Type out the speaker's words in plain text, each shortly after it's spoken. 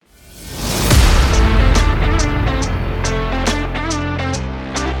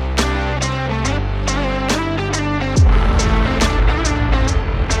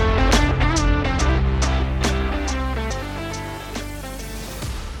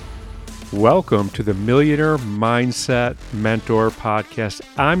Welcome to the Millionaire Mindset Mentor Podcast.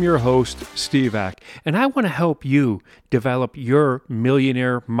 I'm your host, Steve Ack, and I want to help you develop your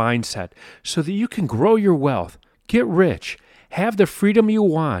millionaire mindset so that you can grow your wealth, get rich, have the freedom you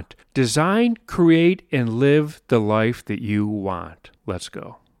want, design, create, and live the life that you want. Let's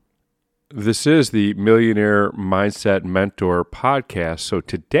go. This is the Millionaire Mindset Mentor Podcast. So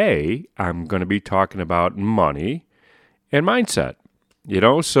today I'm going to be talking about money and mindset.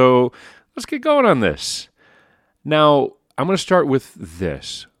 So let's get going on this. Now, I'm going to start with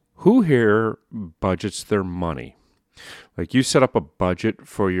this. Who here budgets their money? Like you set up a budget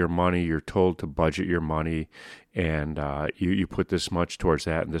for your money, you're told to budget your money, and you put this much towards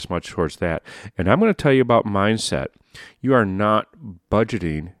that and this much towards that. And I'm going to tell you about mindset. You are not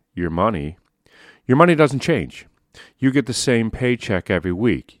budgeting your money. Your money doesn't change. You get the same paycheck every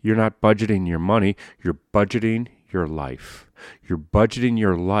week. You're not budgeting your money, you're budgeting your life. You're budgeting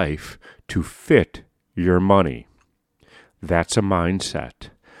your life to fit your money. That's a mindset.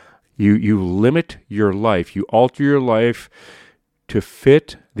 You limit your life. You alter your life to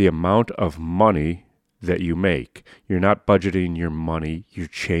fit the amount of money that you make. You're not budgeting your money. You're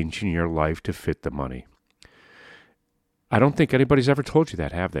changing your life to fit the money. I don't think anybody's ever told you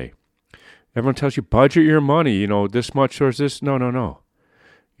that, have they? Everyone tells you, budget your money, this much towards this. No.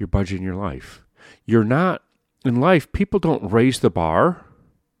 You're budgeting your life. You're not. In life, people don't raise the bar.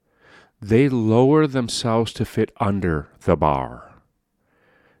 They lower themselves to fit under the bar.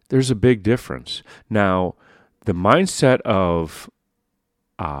 There's a big difference. Now, the mindset of,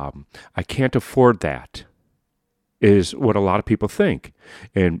 I can't afford that, is what a lot of people think.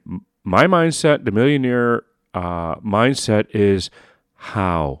 And my mindset, the millionaire mindset is,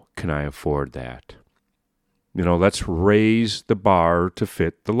 how can I afford that? Let's raise the bar to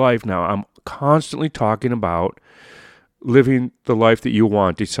fit the life. Now, I'm constantly talking about living the life that you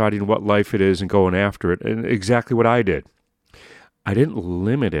want, deciding what life it is and going after it, and exactly what I did. I didn't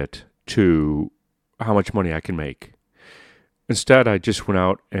limit it to how much money I can make. Instead, I just went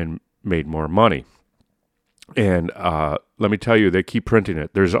out and made more money. And let me tell you, they keep printing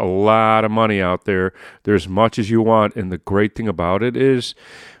it. There's a lot of money out there. There's as much as you want, and the great thing about it is,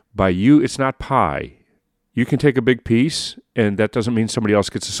 by you, it's not pie. You can take a big piece, and that doesn't mean somebody else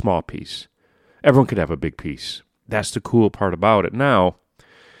gets a small piece. Everyone could have a big piece. That's the cool part about it. Now,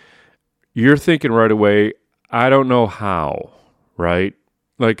 you're thinking right away, I don't know how, right?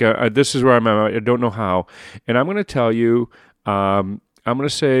 Like, this is where I'm at. I don't know how. And I'm going to tell you, I'm going to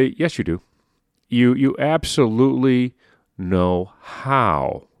say, yes, you do. You absolutely know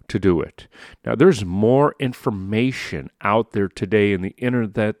how to do it. Now, there's more information out there today in the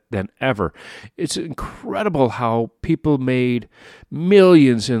internet than ever. It's incredible how people made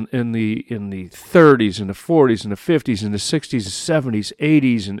millions in the 30s and the 40s and the 50s and the 60s and 70s,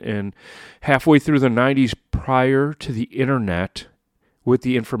 80s, and halfway through the 90s prior to the internet with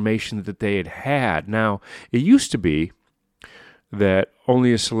the information that they had. Now, it used to be that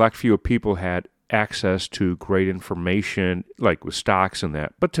only a select few of people had access to great information, like with stocks and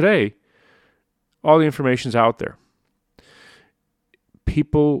that. But today, all the information's out there.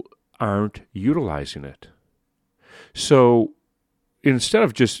 People aren't utilizing it. So instead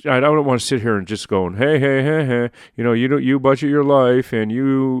of just, I don't want to sit here and just going, hey, you budget your life and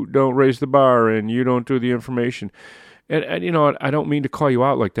you don't raise the bar and you don't do the information. And I don't mean to call you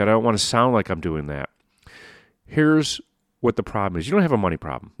out like that. I don't want to sound like I'm doing that. Here's what the problem is. You don't have a money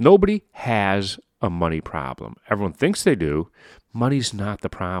problem. Nobody has a money problem. Everyone thinks they do. Money's not the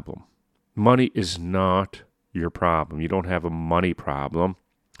problem. Money is not your problem. You don't have a money problem.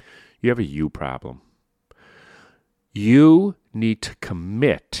 You have a you problem. You need to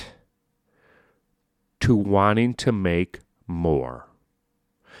commit to wanting to make more.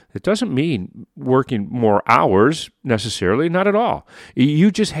 It doesn't mean working more hours necessarily, not at all.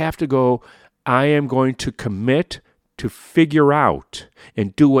 You just have to go, I am going to commit to figure out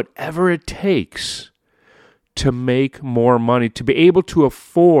and do whatever it takes to make more money, to be able to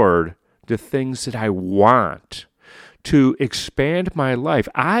afford the things that I want, to expand my life.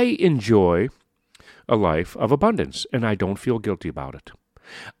 I enjoy a life of abundance, and I don't feel guilty about it.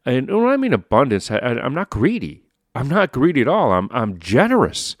 And when I mean abundance, I'm not greedy. I'm not greedy at all. I'm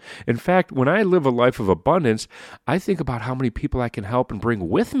generous. In fact, when I live a life of abundance, I think about how many people I can help and bring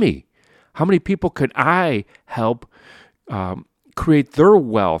with me. How many people could I help create their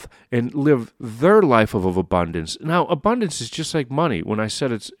wealth and live their life of abundance? Now, abundance is just like money. When I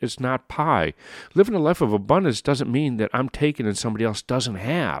said it's not pie, living a life of abundance doesn't mean that I'm taking and somebody else doesn't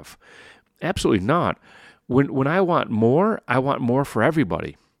have. Absolutely not. When I want more for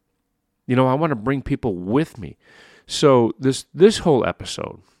everybody. I want to bring people with me. So this whole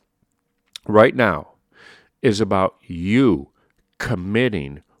episode right now is about you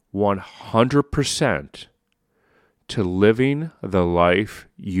committing 100% to living the life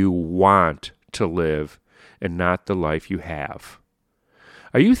you want to live and not the life you have.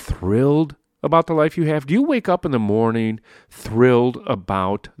 Are you thrilled about the life you have? Do you wake up in the morning thrilled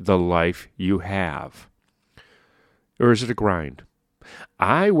about the life you have? Or is it a grind?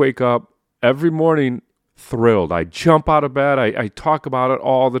 I wake up every morning thrilled. I jump out of bed. I talk about it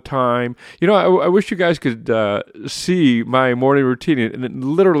all the time. I wish you guys could see my morning routine and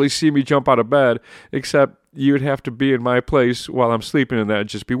literally see me jump out of bed, except you would have to be in my place while I'm sleeping, and that would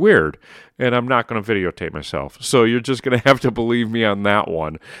just be weird. And I'm not going to videotape myself. So you're just going to have to believe me on that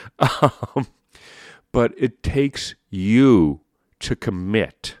one. But it takes you to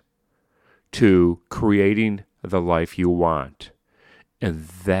commit to creating the life you want and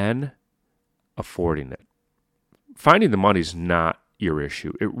then affording it. Finding the money is not your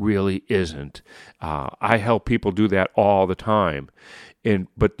issue. It really isn't. I help people do that all the time.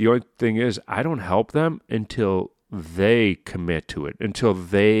 But the only thing is, I don't help them until they commit to it, until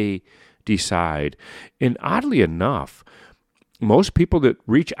they decide. And oddly enough, most people that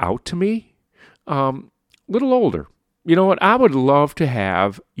reach out to me, little older. You know what? I would love to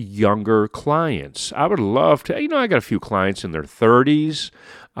have younger clients. I would love to, I got a few clients in their 30s.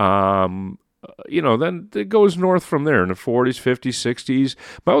 Then it goes north from there in the 40s, 50s, 60s.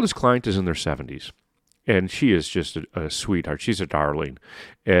 My oldest client is in their 70s, and she is just a sweetheart. She's a darling,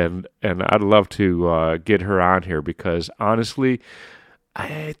 and I'd love to get her on here because, honestly,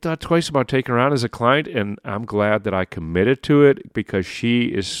 I thought twice about taking her on as a client, and I'm glad that I committed to it because she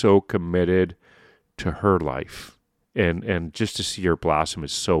is so committed to her life, and just to see her blossom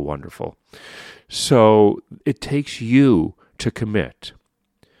is so wonderful. So it takes you to commit.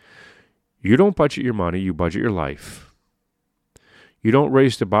 You don't budget your money, you budget your life. You don't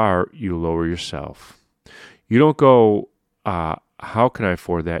raise the bar, you lower yourself. You don't go, how can I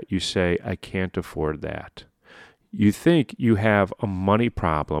afford that? You say, I can't afford that. You think you have a money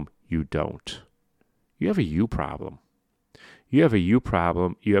problem, you don't. You have a you problem. You have a you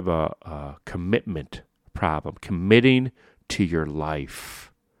problem, you have a commitment problem, committing to your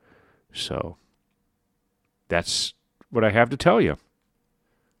life. So that's what I have to tell you.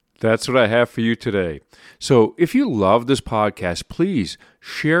 That's what I have for you today. So if you love this podcast, please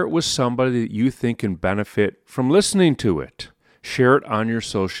share it with somebody that you think can benefit from listening to it. Share it on your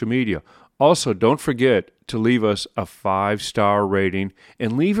social media. Also, don't forget to leave us a 5-star rating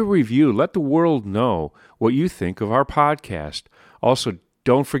and leave a review. Let the world know what you think of our podcast. Also,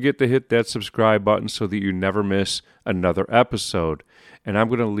 don't forget to hit that subscribe button so that you never miss another episode. And I'm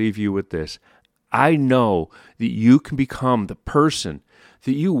going to leave you with this. I know that you can become the person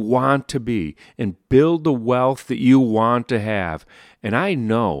that you want to be and build the wealth that you want to have. And I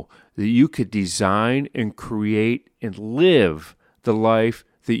know that you could design and create and live the life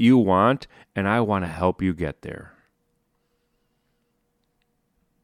that you want, and I want to help you get there.